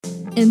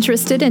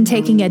Interested in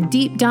taking a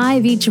deep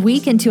dive each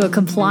week into a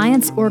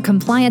compliance or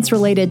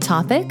compliance-related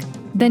topic?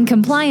 Then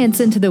Compliance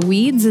Into the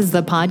Weeds is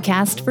the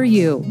podcast for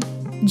you.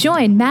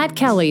 Join Matt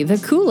Kelly, the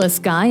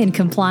coolest guy in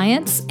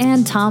compliance,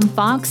 and Tom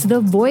Fox,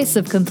 the voice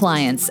of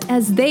compliance,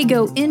 as they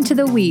go into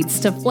the weeds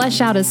to flesh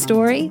out a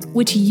story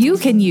which you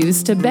can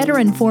use to better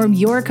inform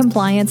your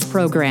compliance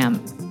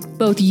program.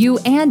 Both you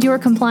and your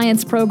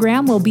compliance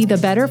program will be the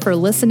better for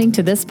listening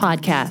to this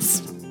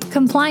podcast.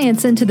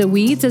 Compliance Into the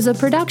Weeds is a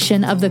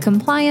production of the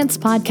Compliance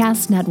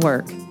Podcast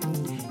Network.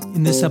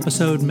 In this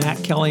episode,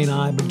 Matt Kelly and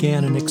I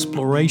began an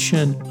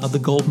exploration of the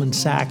Goldman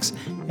Sachs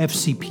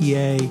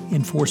FCPA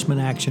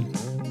enforcement action.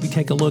 We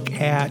take a look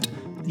at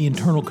the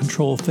internal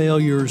control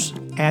failures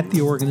at the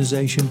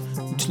organization,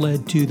 which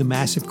led to the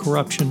massive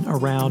corruption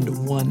around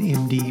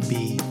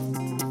 1MDB.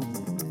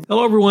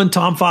 Hello, everyone.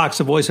 Tom Fox,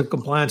 the voice of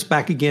compliance,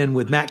 back again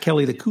with Matt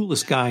Kelly, the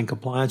coolest guy in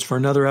compliance, for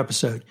another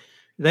episode.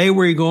 Today,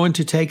 we're going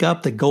to take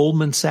up the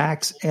Goldman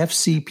Sachs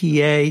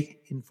FCPA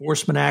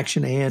enforcement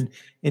action and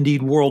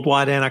indeed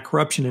worldwide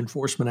anti-corruption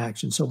enforcement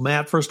action. So,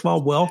 Matt, first of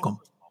all, welcome.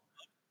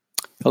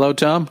 Hello,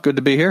 Tom. Good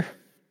to be here.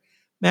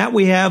 Matt,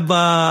 we have,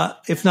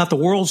 if not the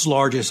world's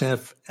largest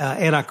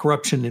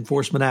anti-corruption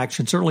enforcement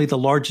action, certainly the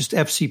largest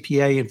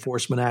FCPA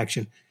enforcement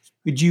action.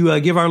 Could you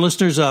give our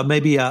listeners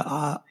maybe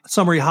a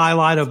summary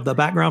highlight of the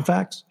background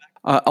facts?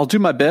 I'll do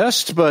my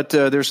best, but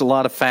there's a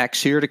lot of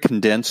facts here to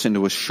condense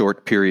into a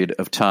short period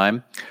of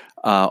time.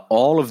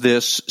 All of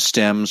this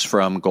stems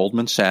from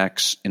Goldman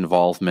Sachs'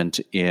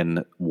 involvement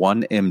in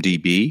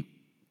 1MDB.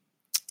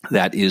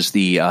 That is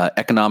the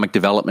economic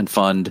development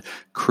fund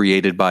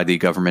created by the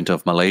government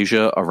of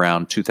Malaysia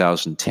around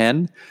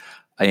 2010.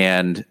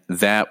 And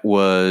that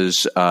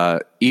was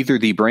either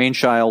the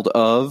brainchild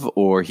of,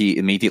 or he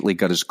immediately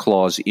got his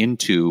claws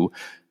into,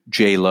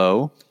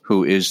 J.Lo,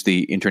 who is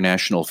the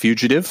international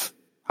fugitive.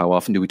 How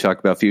often do we talk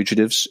about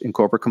fugitives in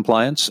corporate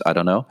compliance? I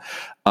don't know.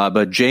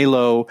 But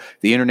J.Lo,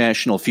 the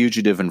international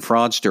fugitive and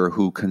fraudster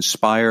who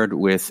conspired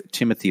with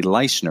Timothy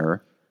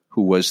Leissner,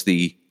 who was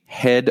the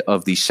head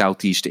of the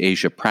Southeast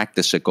Asia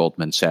practice at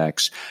Goldman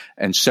Sachs,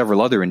 and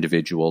several other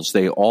individuals,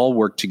 they all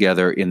worked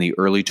together in the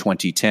early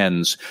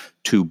 2010s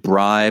to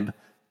bribe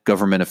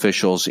government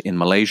officials in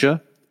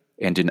Malaysia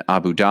and in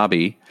Abu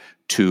Dhabi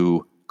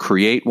to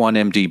create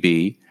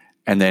 1MDB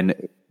and then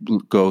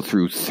go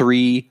through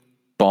three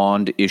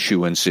bond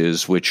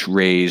issuances, which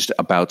raised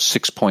about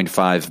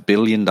 $6.5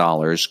 billion.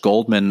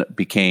 Goldman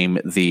became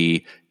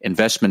the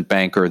investment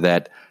banker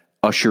that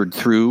ushered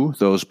through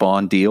those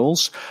bond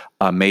deals,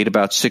 made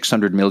about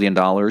 $600 million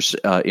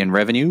in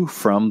revenue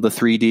from the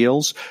three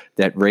deals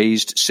that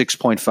raised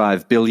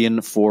 $6.5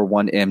 billion for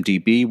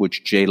 1MDB,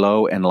 which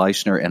J.Lo and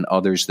Leissner and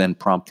others then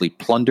promptly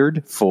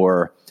plundered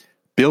for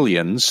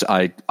billions.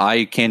 I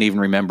can't even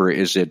remember,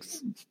 is it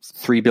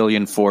 $3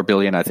 billion, $4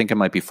 billion? I think it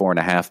might be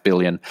 $4.5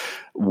 billion.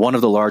 One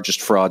of the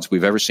largest frauds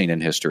we've ever seen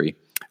in history.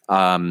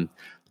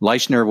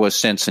 Leissner was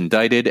since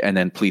indicted and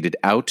then pleaded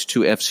out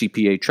to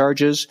FCPA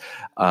charges.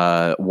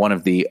 One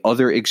of the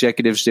other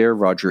executives there,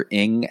 Roger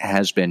Ng,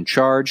 has been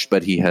charged,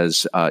 but he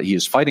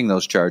is fighting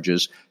those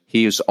charges.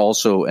 He is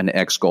also an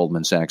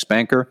ex-Goldman Sachs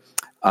banker.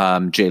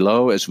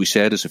 J.Lo, as we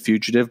said, is a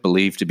fugitive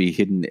believed to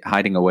be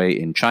hiding away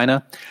in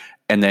China.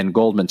 And then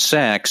Goldman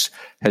Sachs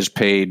has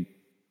paid,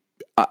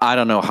 I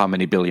don't know how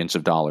many billions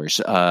of dollars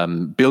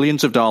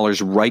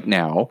right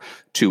now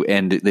to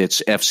end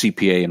its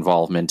FCPA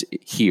involvement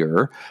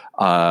here,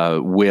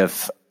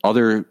 with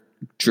other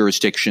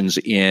jurisdictions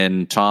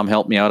in, Tom,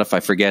 help me out if I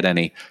forget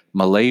any,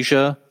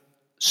 Malaysia,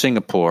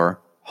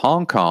 Singapore,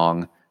 Hong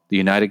Kong, the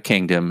United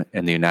Kingdom,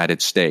 and the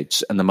United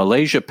States. And the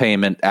Malaysia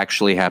payment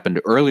actually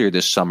happened earlier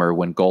this summer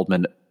when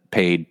Goldman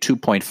paid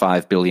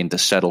 $2.5 billion to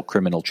settle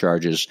criminal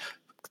charges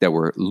that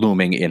were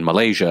looming in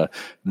Malaysia.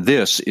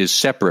 This is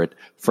separate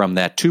from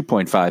that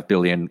 $2.5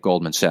 billion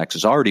Goldman Sachs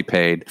has already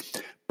paid,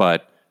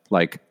 but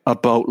like a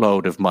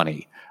boatload of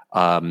money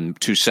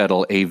to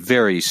settle a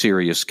very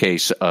serious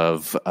case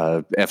of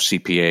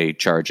FCPA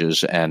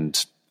charges.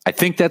 And I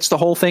think that's the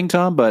whole thing,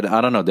 Tom, but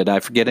I don't know. Did I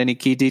forget any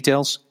key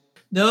details?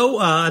 No,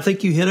 I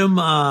think you hit them.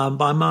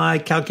 By my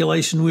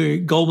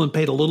calculation, Goldman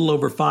paid a little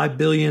over $5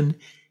 billion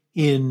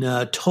in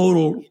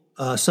total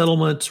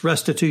settlements,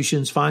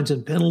 restitutions, fines,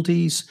 and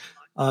penalties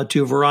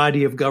to a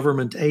variety of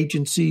government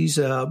agencies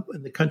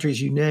in the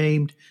countries you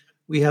named.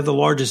 We have the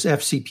largest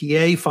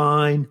FCPA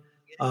fine,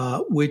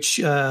 which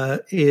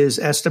is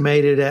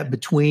estimated at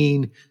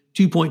between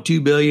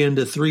 $2.2 billion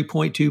to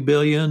 $3.2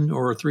 billion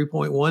or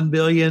 $3.1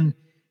 billion.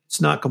 It's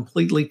not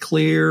completely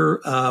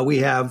clear. We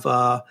have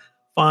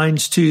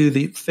fines to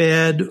the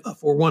Fed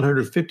for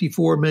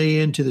 $154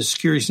 million, to the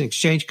Securities and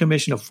Exchange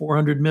Commission of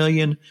 $400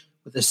 million,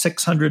 with a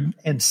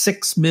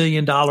 $606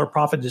 million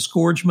profit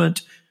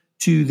disgorgement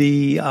to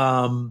the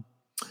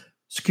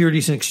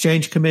Securities and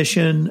Exchange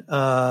Commission.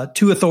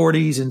 Two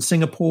authorities in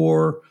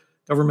Singapore,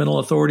 governmental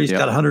authorities,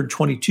 got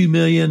 $122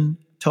 million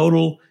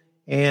total,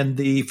 and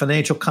the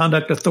Financial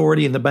Conduct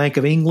Authority and the Bank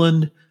of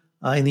England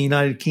in the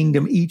United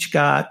Kingdom each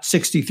got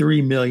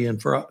 $63 million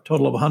for a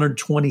total of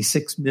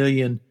 $126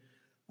 million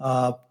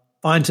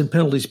fines and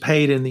penalties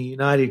paid in the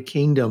United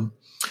Kingdom.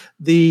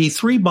 The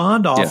 3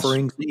 bond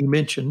offerings that you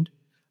mentioned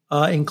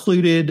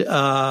included, you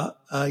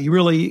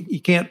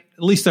can't,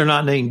 at least they're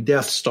not named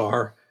Death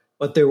Star,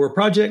 but there were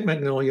Project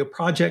Magnolia,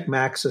 Project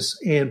Maxis,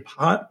 and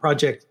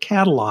Project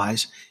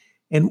Catalyze.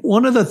 And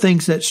one of the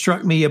things that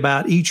struck me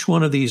about each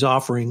one of these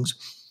offerings,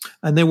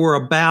 and they were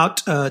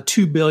about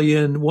 $2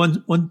 billion,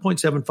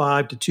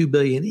 1.75 to $2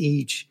 billion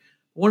each.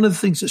 One of the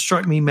things that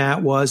struck me,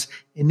 Matt, was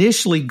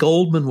initially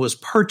Goldman was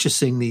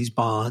purchasing these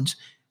bonds,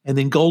 and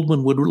then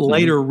Goldman would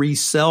later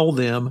resell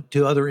them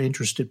to other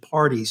interested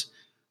parties.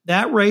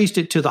 That raised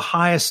it to the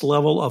highest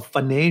level of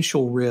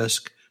financial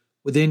risk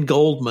within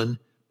Goldman,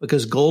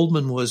 because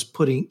Goldman was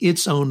putting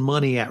its own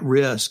money at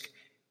risk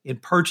in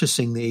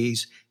purchasing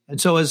these.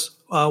 And so as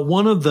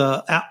one of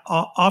the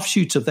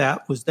offshoots of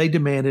that was they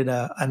demanded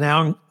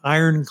an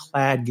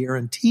ironclad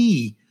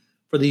guarantee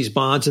for these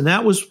bonds, and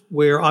that was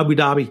where Abu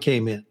Dhabi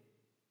came in.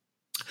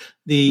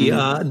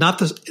 Not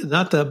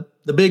the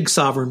big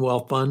sovereign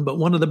wealth fund, but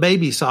one of the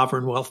baby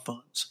sovereign wealth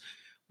funds.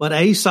 But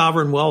a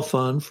sovereign wealth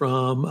fund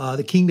from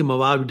the Kingdom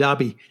of Abu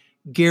Dhabi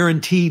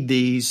guaranteed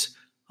these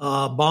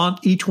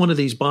each one of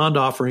these bond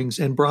offerings,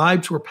 and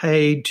bribes were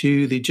paid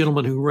to the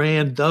gentleman who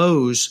ran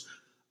those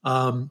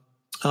Abu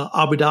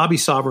Dhabi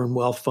sovereign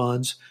wealth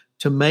funds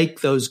to make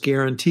those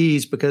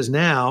guarantees, because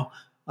now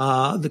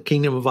the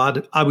Kingdom of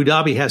Abu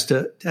Dhabi has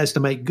to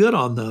make good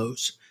on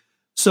those.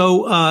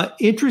 So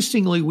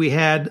interestingly, we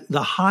had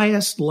the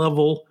highest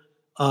level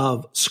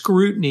of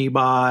scrutiny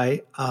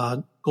by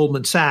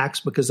Goldman Sachs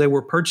because they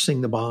were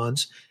purchasing the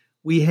bonds.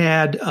 We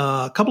had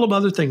a couple of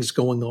other things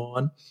going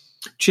on.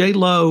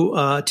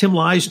 J.Lo, Tim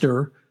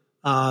Leisner,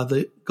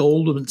 the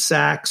Goldman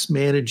Sachs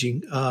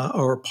managing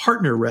or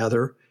partner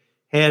rather,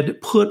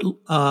 had put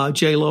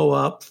J.Lo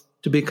up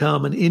to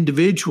become an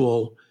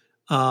individual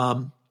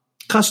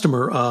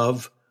customer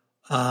of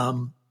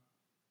Goldman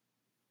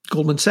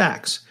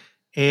Sachs.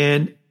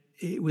 And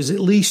it was at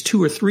least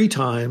 2 or 3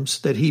 times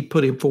that he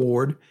put him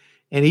forward.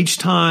 And each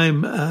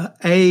time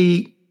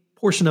a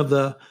portion of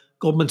the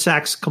Goldman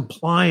Sachs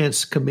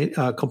compliance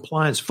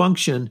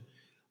function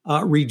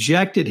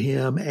rejected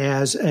him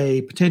as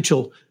a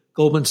potential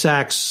Goldman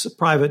Sachs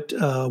private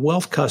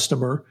wealth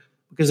customer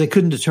because they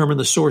couldn't determine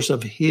the source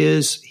of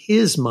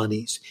his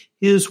monies,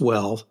 his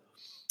wealth.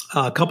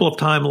 A couple of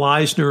times,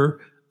 Leisner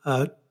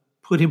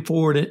put him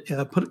forward,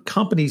 put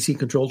companies he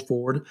controlled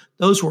forward.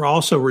 Those were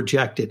also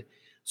rejected.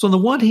 So on the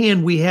one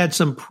hand, we had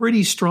some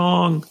very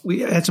strong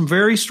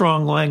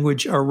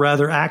language, or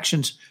rather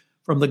actions,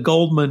 from the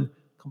Goldman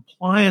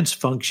compliance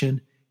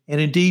function,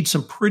 and indeed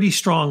some pretty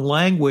strong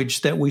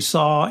language that we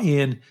saw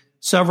in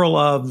several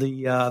of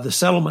the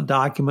settlement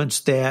documents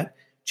that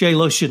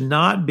J.Lo should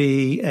not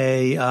be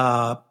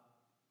a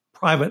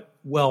private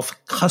wealth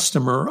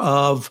customer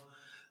of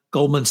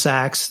Goldman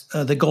Sachs,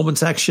 that Goldman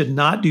Sachs should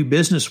not do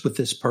business with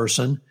this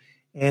person,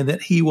 and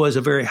that he was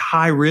a very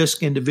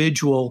high-risk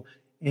individual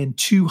and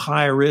too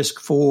high risk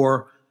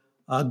for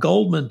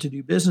Goldman to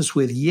do business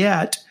with.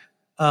 Yet,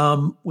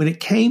 when it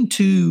came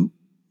to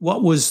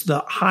what was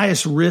the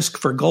highest risk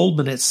for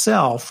Goldman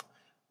itself,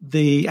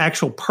 the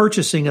actual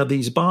purchasing of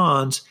these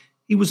bonds,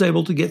 he was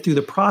able to get through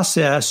the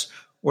process,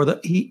 or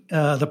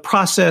the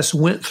process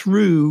went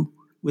through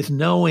with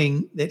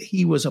knowing that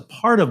he was a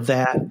part of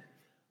that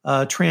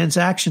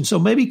transaction. So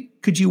maybe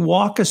could you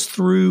walk us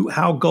through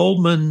how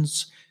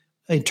Goldman's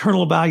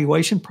internal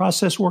evaluation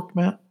process worked,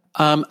 Matt?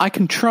 I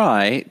can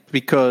try,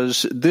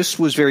 because this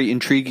was very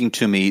intriguing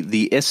to me.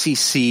 The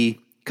SEC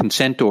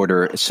consent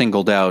order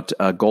singled out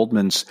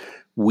Goldman's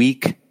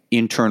weak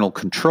internal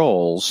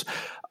controls.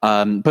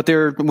 But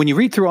when you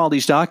read through all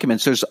these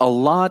documents, there's a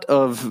lot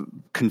of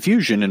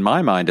confusion in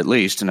my mind, at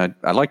least, and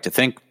I like to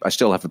think I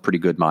still have a pretty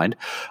good mind.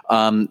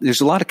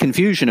 There's a lot of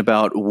confusion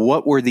about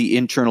what were the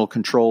internal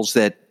controls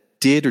that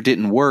did or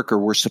didn't work or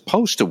were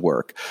supposed to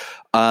work.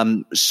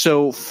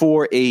 So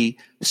for a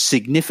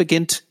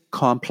significant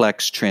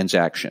complex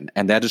transaction,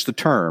 and that is the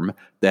term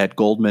that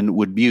Goldman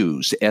would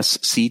use,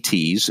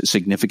 SCTs,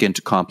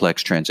 significant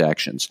complex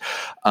transactions.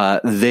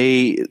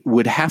 They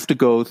would have to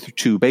go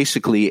to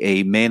basically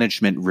a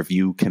management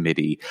review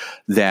committee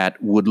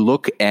that would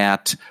look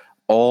at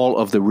all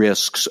of the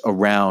risks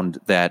around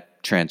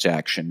that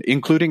transaction,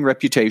 including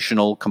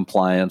reputational,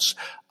 compliance,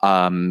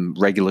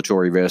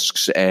 regulatory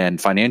risks,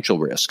 and financial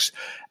risks.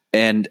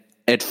 And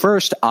at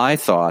first I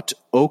thought,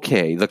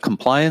 okay, the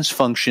compliance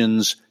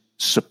functions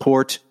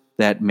support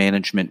that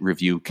management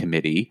review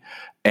committee,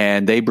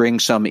 and they bring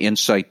some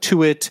insight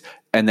to it,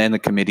 and then the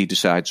committee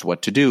decides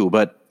what to do.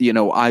 But,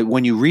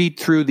 when you read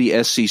through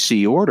the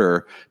SEC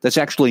order, that's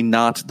actually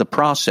not the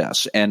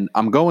process. And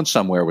I'm going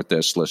somewhere with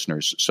this,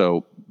 listeners,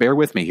 so bear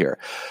with me here.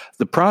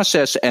 The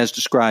process as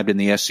described in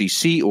the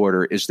SEC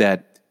order is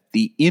that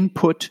the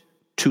input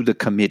to the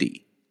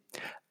committee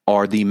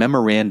are the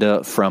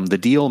memoranda from the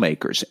deal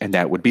makers, and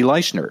that would be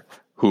Leisner,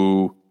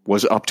 who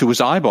was up to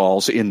his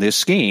eyeballs in this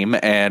scheme,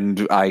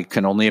 and I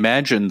can only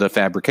imagine the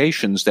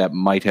fabrications that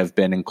might have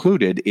been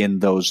included in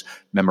those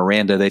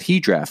memoranda that he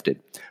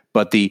drafted.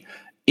 But the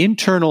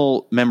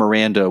internal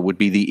memoranda would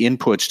be the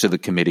inputs to the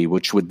committee,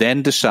 which would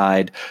then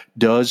decide,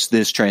 does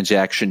this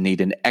transaction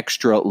need an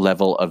extra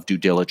level of due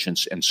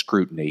diligence and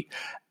scrutiny?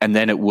 And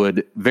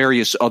then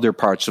various other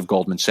parts of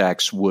Goldman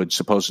Sachs would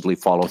supposedly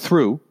follow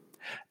through,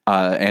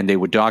 and they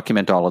would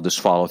document all of this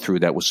follow through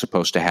that was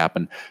supposed to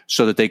happen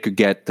so that they could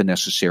get the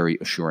necessary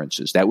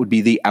assurances. That would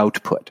be the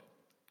output.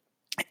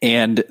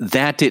 And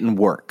that didn't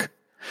work.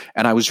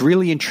 And I was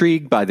really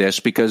intrigued by this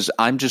because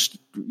I'm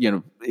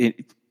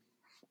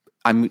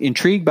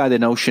intrigued by the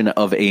notion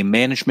of a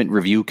management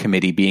review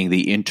committee being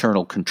the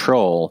internal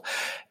control.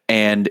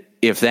 And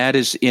if that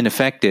is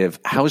ineffective,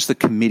 how is the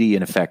committee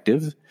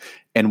ineffective?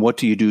 And what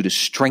do you do to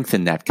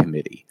strengthen that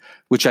committee?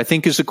 Which I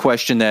think is a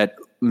question that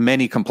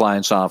many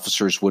compliance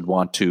officers would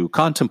want to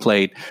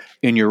contemplate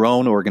in your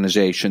own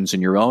organizations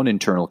and your own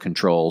internal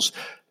controls.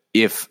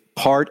 If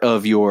part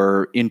of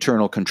your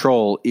internal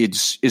control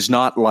is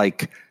not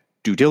like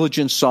due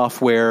diligence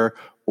software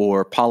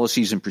or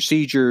policies and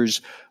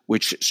procedures,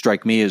 which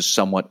strike me as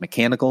somewhat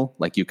mechanical,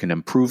 like you can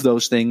improve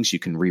those things, you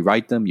can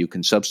rewrite them, you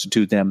can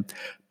substitute them,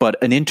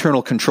 but an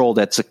internal control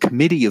that's a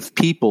committee of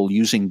people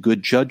using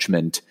good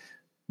judgment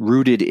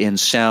rooted in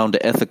sound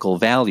ethical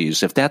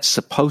values. If that's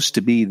supposed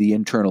to be the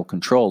internal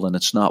control and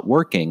it's not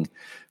working,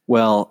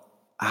 well,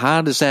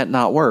 how does that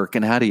not work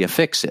and how do you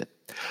fix it?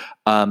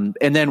 And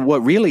then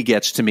what really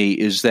gets to me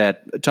is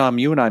that, Tom,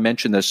 you and I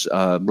mentioned this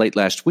late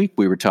last week,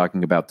 we were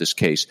talking about this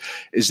case,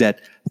 is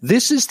that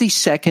this is the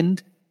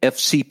second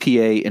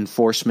FCPA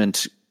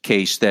enforcement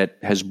case that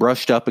has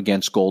brushed up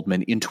against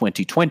Goldman in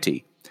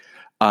 2020.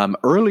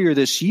 Earlier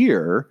this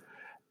year,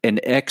 an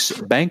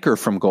ex-banker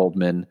from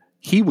Goldman,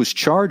 he was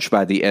charged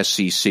by the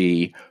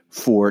SEC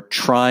for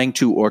trying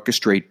to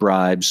orchestrate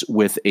bribes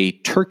with a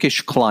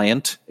Turkish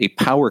client, a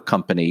power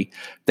company,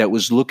 that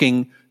was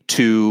looking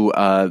to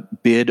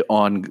bid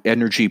on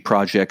energy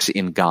projects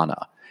in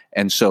Ghana.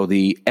 And so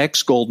the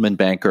ex-Goldman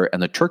banker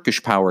and the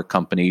Turkish power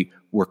company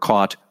were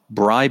caught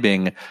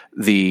bribing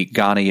the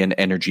Ghanaian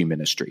energy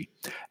ministry.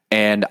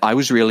 And I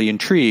was really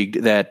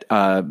intrigued that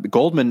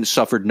Goldman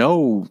suffered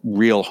no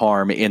real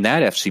harm in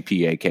that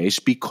FCPA case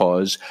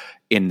because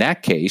in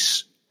that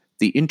case,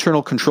 the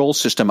internal control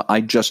system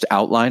I just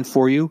outlined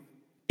for you,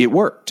 it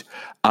worked.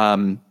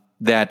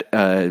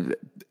 That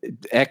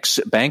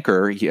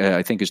ex-banker,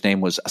 I think his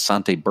name was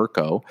Asante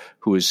Berko,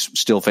 who is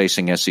still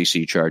facing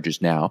SEC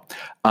charges now,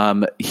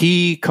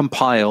 he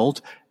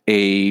compiled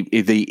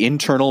the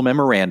internal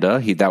memoranda,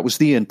 that was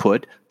the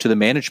input to the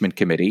management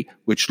committee,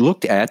 which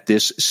looked at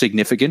this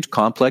significant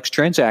complex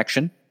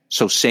transaction.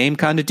 So same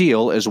kind of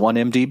deal as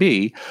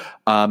 1MDB.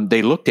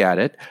 They looked at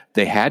it.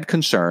 They had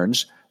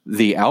concerns.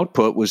 The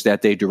output was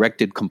that they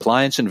directed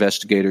compliance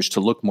investigators to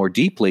look more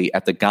deeply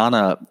at the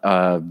Ghana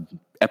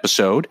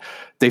episode.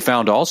 They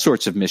found all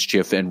sorts of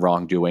mischief and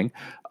wrongdoing.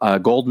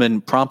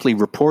 Goldman promptly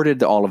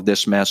reported all of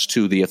this mess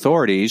to the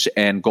authorities,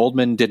 and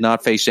Goldman did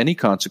not face any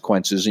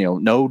consequences,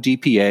 no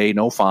DPA,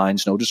 no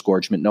fines, no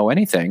disgorgement, no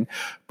anything.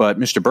 But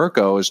Mr.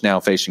 Berko is now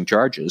facing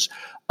charges.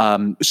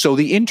 So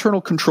the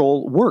internal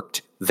control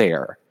worked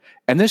there.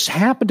 And this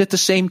happened at the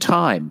same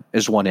time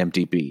as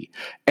 1MDB.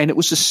 And it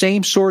was the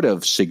same sort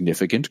of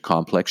significant,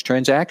 complex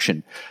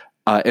transaction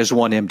as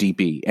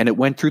 1MDB. And it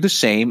went through the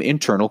same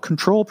internal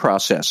control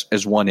process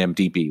as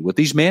 1MDB with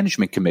these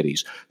management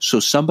committees. So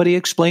somebody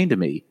explain to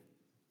me,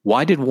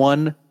 why did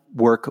one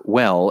work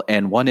well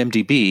and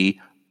 1MDB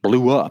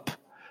blew up?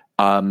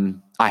 I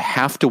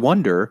have to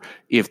wonder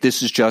if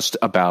this is just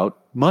about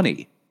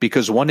money,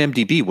 because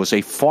 1MDB was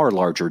a far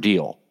larger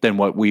deal than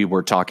what we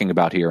were talking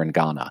about here in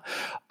Ghana.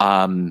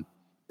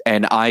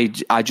 And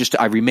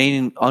I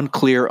remain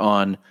unclear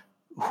on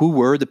who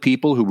were the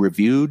people who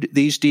reviewed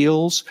these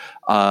deals.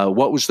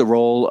 What was the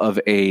role of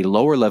a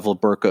lower level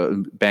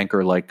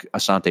banker like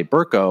Asante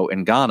Berko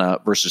in Ghana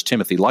versus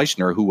Timothy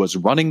Leisner, who was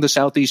running the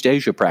Southeast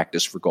Asia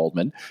practice for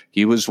Goldman?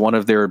 He was one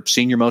of their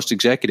senior most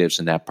executives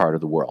in that part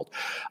of the world.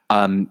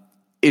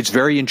 It's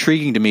very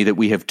intriguing to me that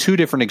we have two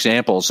different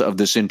examples of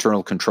this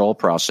internal control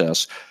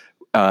process.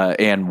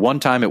 And one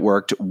time it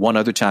worked, one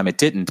other time it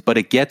didn't. But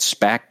it gets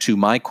back to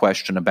my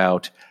question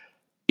about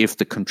if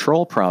the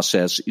control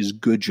process is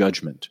good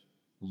judgment,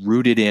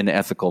 rooted in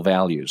ethical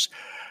values.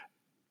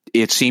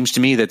 It seems to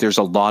me that there's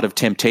a lot of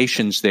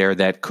temptations there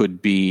that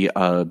could be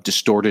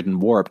distorted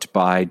and warped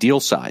by deal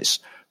size,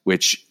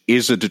 which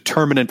is a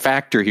determinant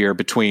factor here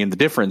between the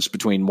difference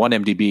between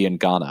 1MDB and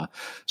Ghana.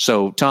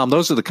 So, Tom,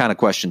 those are the kind of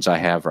questions I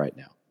have right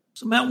now.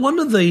 So, Matt, one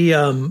of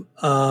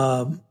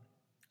the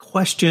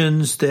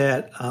questions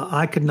that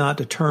I could not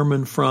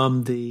determine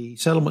from the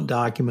settlement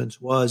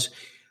documents was,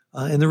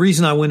 and the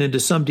reason I went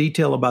into some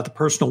detail about the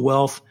personal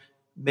wealth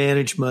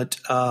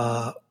management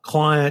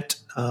client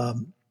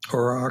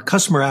or our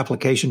customer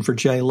application for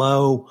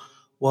J.Lo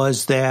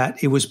was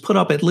that it was put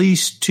up at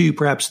least 2,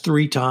 perhaps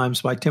 3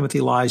 times by Timothy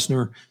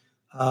Leisner.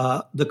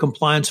 The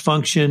compliance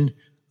function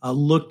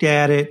looked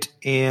at it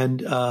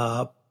and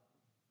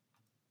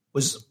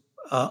was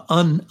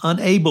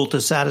unable to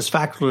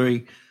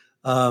satisfactorily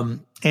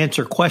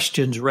answer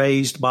questions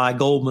raised by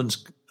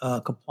Goldman's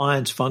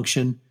compliance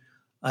function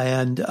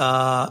and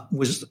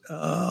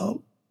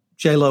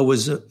J.Lo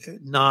was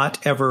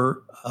not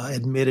ever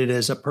admitted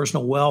as a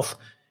personal wealth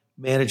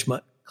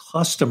management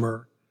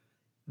customer.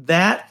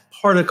 That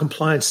part of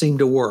compliance seemed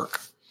to work.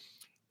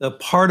 The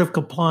part of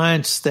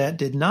compliance that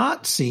did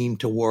not seem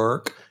to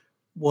work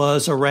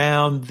was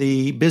around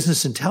the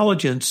business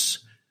intelligence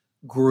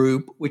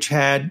group, which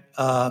had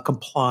a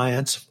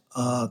compliance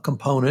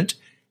component,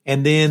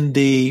 and then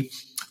the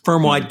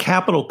firm-wide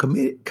capital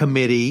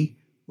committee,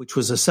 which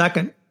was a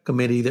second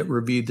committee that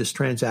reviewed this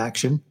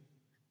transaction,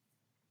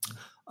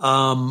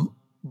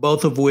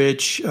 both of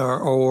which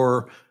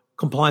or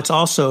compliance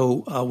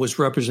also was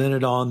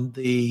represented on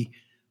the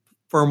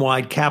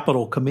firm-wide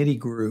capital committee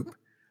group.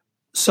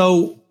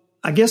 So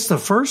I guess the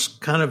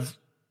first kind of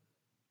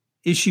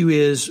issue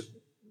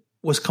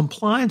was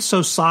compliance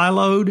so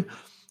siloed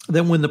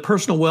that when the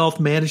personal wealth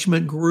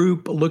management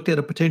group looked at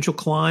a potential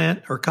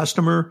client or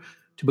customer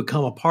to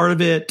become a part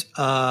of it,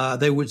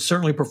 they would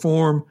certainly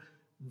perform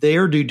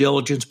their due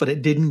diligence, but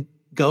it didn't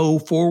go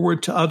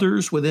forward to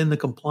others within the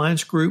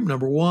compliance group,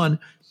 number one.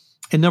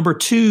 And number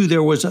two,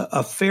 there was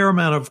a fair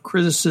amount of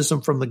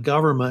criticism from the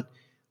government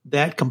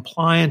that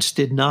compliance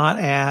did not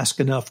ask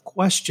enough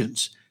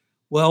questions.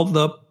 Well,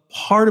 the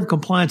part of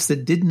compliance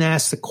that didn't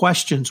ask the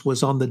questions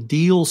was on the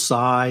deal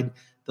side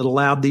that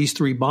allowed these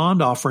three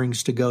bond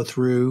offerings to go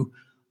through.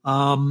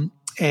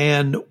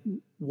 And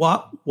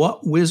what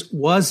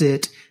was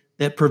it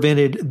that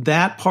prevented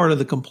that part of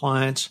the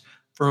compliance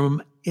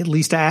from at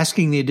least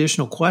asking the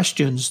additional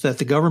questions that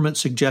the government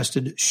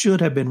suggested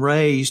should have been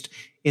raised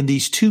in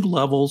these two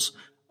levels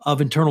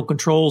of internal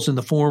controls in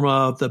the form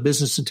of the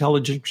business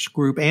intelligence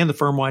group and the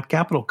firm-wide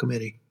capital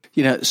committee?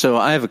 So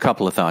I have a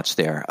couple of thoughts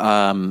there.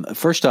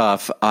 First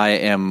off, I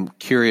am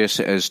curious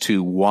as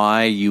to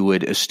why you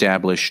would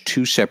establish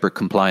two separate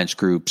compliance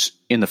groups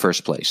in the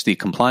first place, the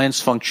compliance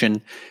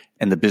function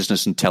and the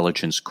business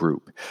intelligence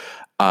group.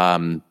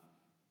 And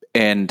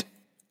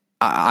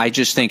I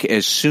just think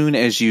as soon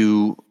as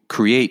you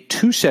create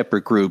two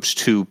separate groups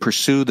to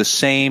pursue the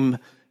same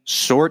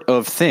sort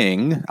of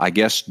thing, I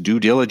guess due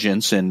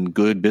diligence and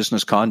good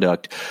business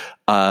conduct,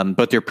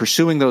 but they're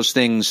pursuing those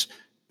things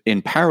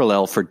in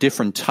parallel for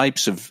different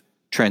types of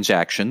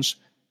transactions,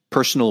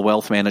 personal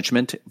wealth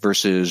management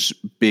versus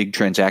big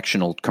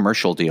transactional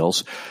commercial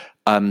deals,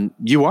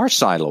 you are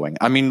siloing.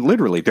 I mean,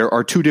 literally, there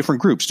are two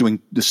different groups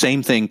doing the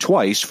same thing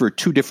twice for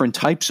two different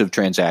types of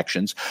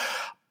transactions.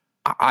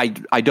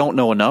 I don't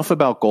know enough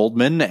about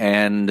Goldman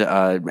and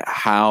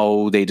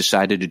how they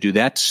decided to do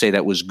that to say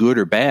that was good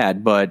or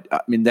bad, but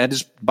I mean, that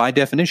is by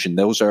definition,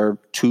 those are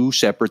two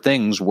separate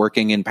things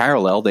working in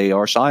parallel. They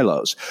are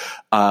silos.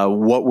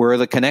 What were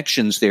the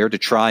connections there to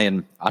try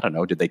and, I don't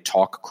know, did they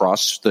talk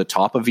across the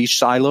top of each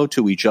silo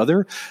to each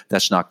other?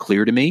 That's not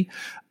clear to me.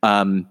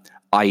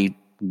 I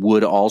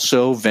would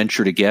also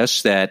venture to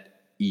guess that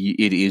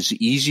it is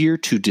easier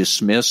to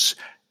dismiss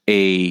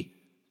a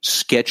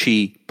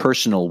sketchy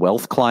personal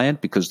wealth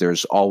client because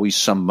there's always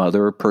some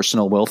other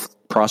personal wealth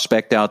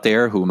prospect out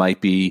there who might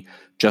be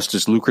just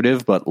as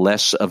lucrative but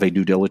less of a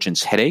due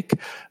diligence headache.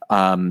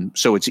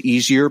 So it's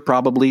easier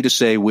probably to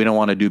say we don't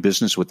want to do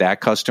business with that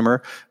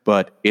customer,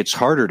 but it's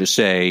harder to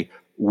say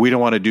we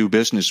don't want to do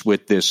business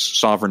with this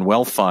sovereign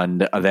wealth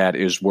fund that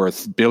is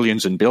worth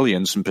billions and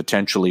billions and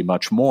potentially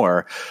much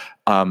more.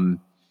 In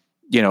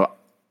the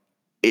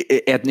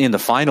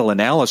final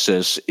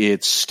analysis,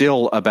 it's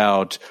still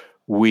about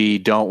we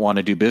don't want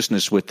to do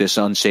business with this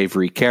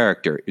unsavory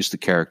character. Is the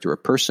character a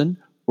person,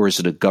 or is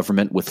it a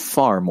government with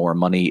far more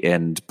money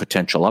and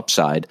potential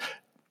upside?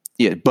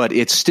 Yeah, but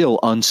it's still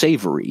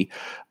unsavory.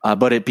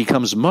 But it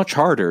becomes much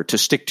harder to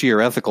stick to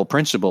your ethical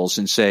principles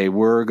and say,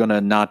 we're going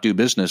to not do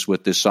business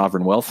with this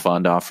sovereign wealth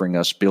fund offering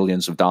us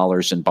billions of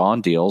dollars in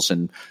bond deals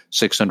and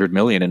 $600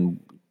 million in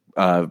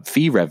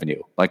fee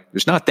revenue. Like,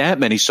 there's not that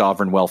many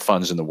sovereign wealth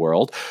funds in the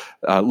world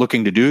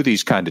looking to do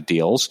these kind of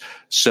deals.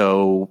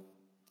 So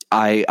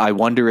I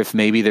wonder if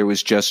maybe there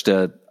was just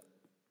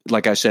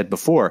like I said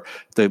before,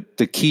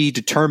 the key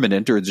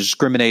determinant or the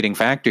discriminating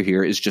factor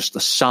here is just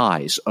the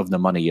size of the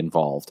money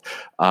involved.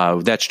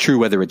 That's true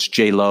whether it's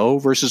J.Lo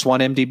versus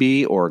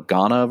 1MDB or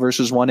Ghana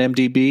versus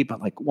 1MDB, but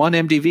like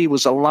 1MDB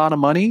was a lot of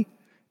money,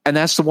 and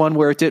that's the one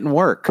where it didn't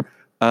work.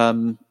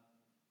 I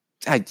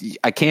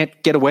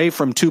can't get away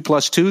from 2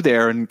 + 2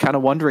 there and kind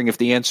of wondering if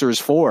the answer is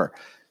 4.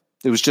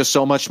 There was just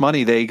so much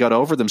money they got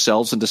over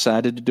themselves and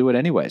decided to do it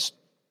anyways.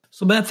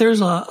 So, Matt,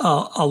 there's a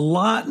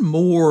lot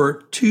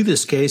more to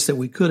this case that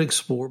we could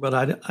explore, but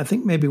I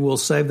think maybe we'll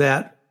save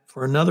that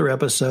for another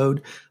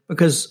episode,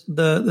 because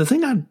the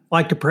thing I'd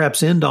like to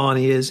perhaps end on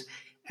is,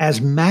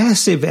 as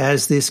massive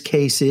as this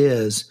case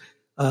is,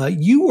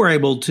 you were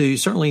able to,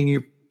 certainly in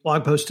your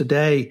blog post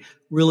today,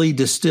 really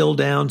distill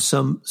down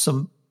some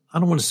I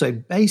don't want to say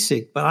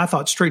basic, but I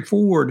thought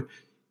straightforward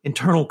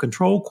internal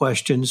control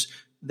questions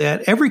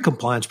that every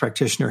compliance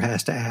practitioner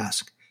has to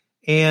ask.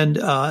 And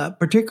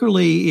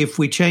particularly if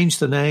we change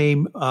the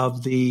name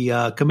of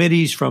the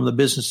committees from the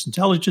Business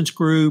Intelligence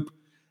Group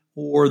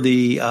or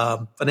the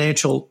or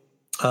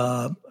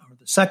the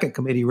second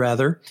committee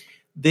rather,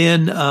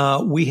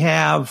 then we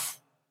have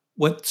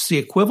what's the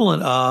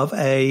equivalent of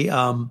a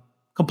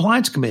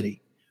compliance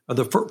committee or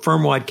the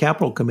firm-wide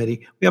capital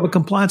committee. We have a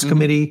compliance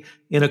committee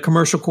in a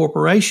commercial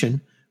corporation,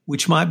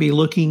 which might be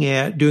looking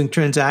at doing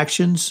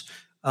transactions,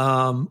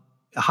 a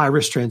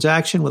high-risk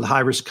transaction with a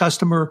high-risk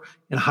customer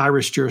in a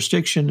high-risk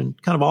jurisdiction,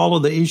 and kind of all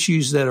of the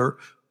issues that are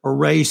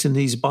raised in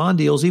these bond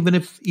deals, even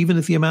if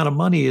the amount of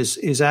money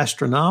is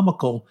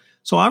astronomical.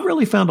 So I've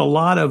really found a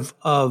lot of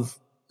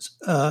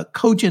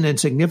cogent and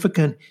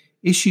significant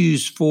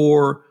issues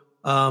for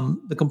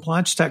the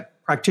compliance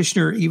tech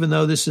practitioner, even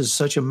though this is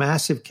such a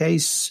massive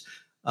case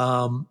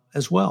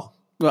as well.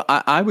 Well,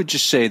 I would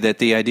just say that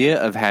the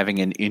idea of having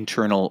an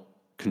internal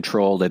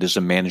control that is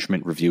a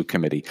management review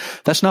committee,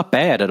 that's not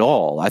bad at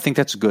all. I think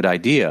that's a good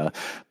idea.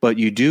 But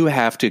you do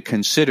have to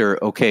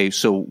consider, okay,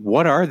 so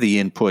what are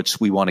the inputs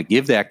we want to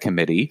give that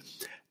committee?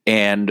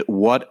 And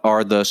what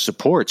are the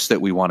supports that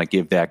we want to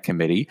give that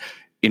committee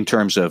in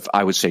terms of,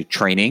 I would say,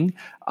 training?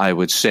 I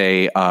would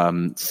say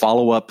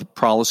follow-up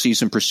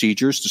policies and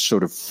procedures to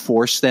sort of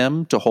force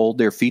them to hold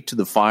their feet to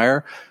the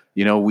fire.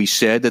 You know, we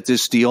said that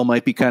this deal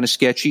might be kind of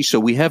sketchy, so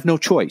we have no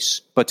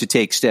choice but to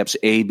take steps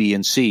A, B,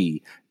 and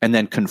C, and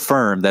then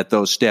confirm that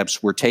those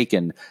steps were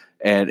taken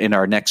in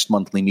our next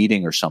monthly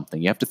meeting or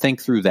something. You have to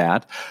think through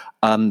that.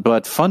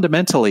 But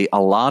fundamentally,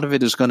 a lot of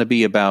it is going to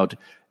be about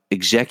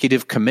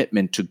executive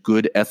commitment to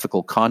good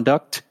ethical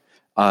conduct,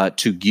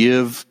 to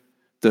give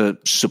the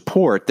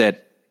support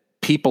that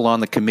people on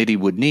the committee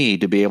would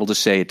need to be able to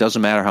say, it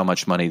doesn't matter how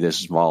much money this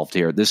is involved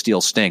here. This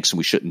deal stinks and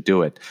we shouldn't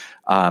do it.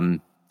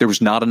 There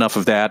was not enough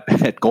of that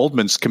at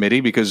Goldman's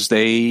committee because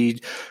they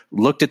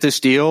looked at this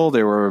deal.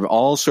 There were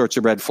all sorts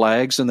of red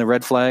flags, and the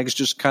red flags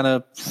just kind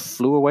of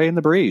flew away in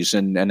the breeze.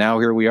 And now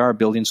here we are,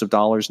 billions of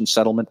dollars in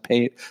settlement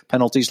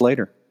penalties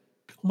later.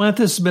 Matt,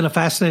 this has been a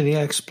fascinating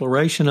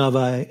exploration of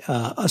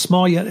a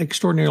small yet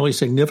extraordinarily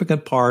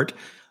significant part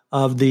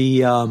of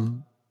the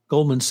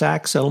Goldman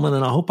Sachs settlement,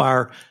 and I hope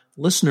our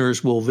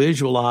listeners will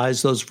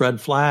visualize those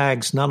red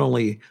flags not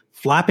only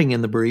flapping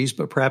in the breeze,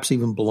 but perhaps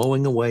even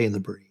blowing away in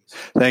the breeze.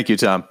 Thank you,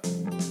 Tom.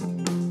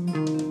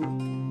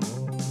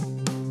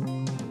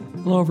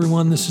 Hello,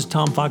 everyone. This is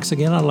Tom Fox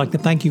again. I'd like to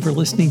thank you for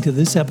listening to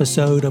this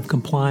episode of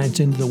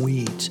Compliance Into the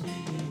Weeds.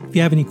 If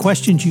you have any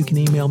questions, you can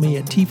email me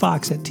at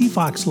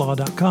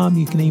tfox@tfoxlaw.com.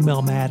 You can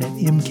email Matt at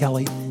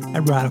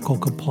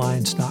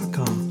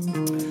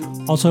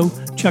mkelly@radicalcompliance.com. Also,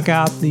 check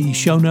out the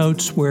show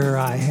notes where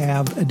I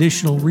have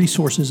additional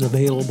resources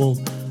available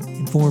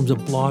in forms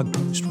of blog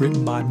posts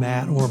written by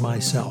Matt or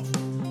myself.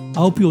 I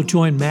hope you'll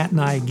join Matt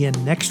and I again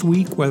next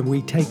week where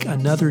we take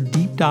another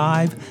deep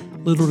dive,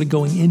 literally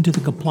going into the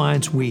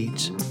compliance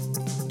weeds.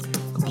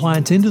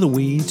 Compliance Into the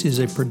Weeds is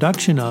a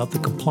production of the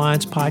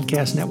Compliance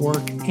Podcast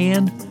Network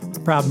and a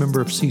proud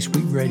member of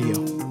C-Suite Radio.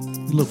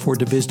 We look forward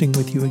to visiting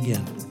with you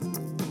again.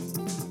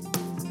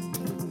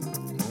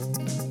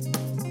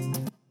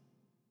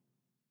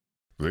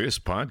 This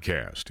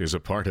podcast is a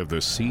part of the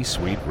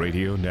C-Suite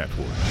Radio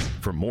Network.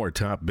 For more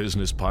top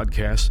business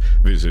podcasts,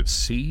 visit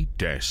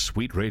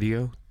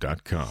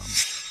c-suiteradio.com.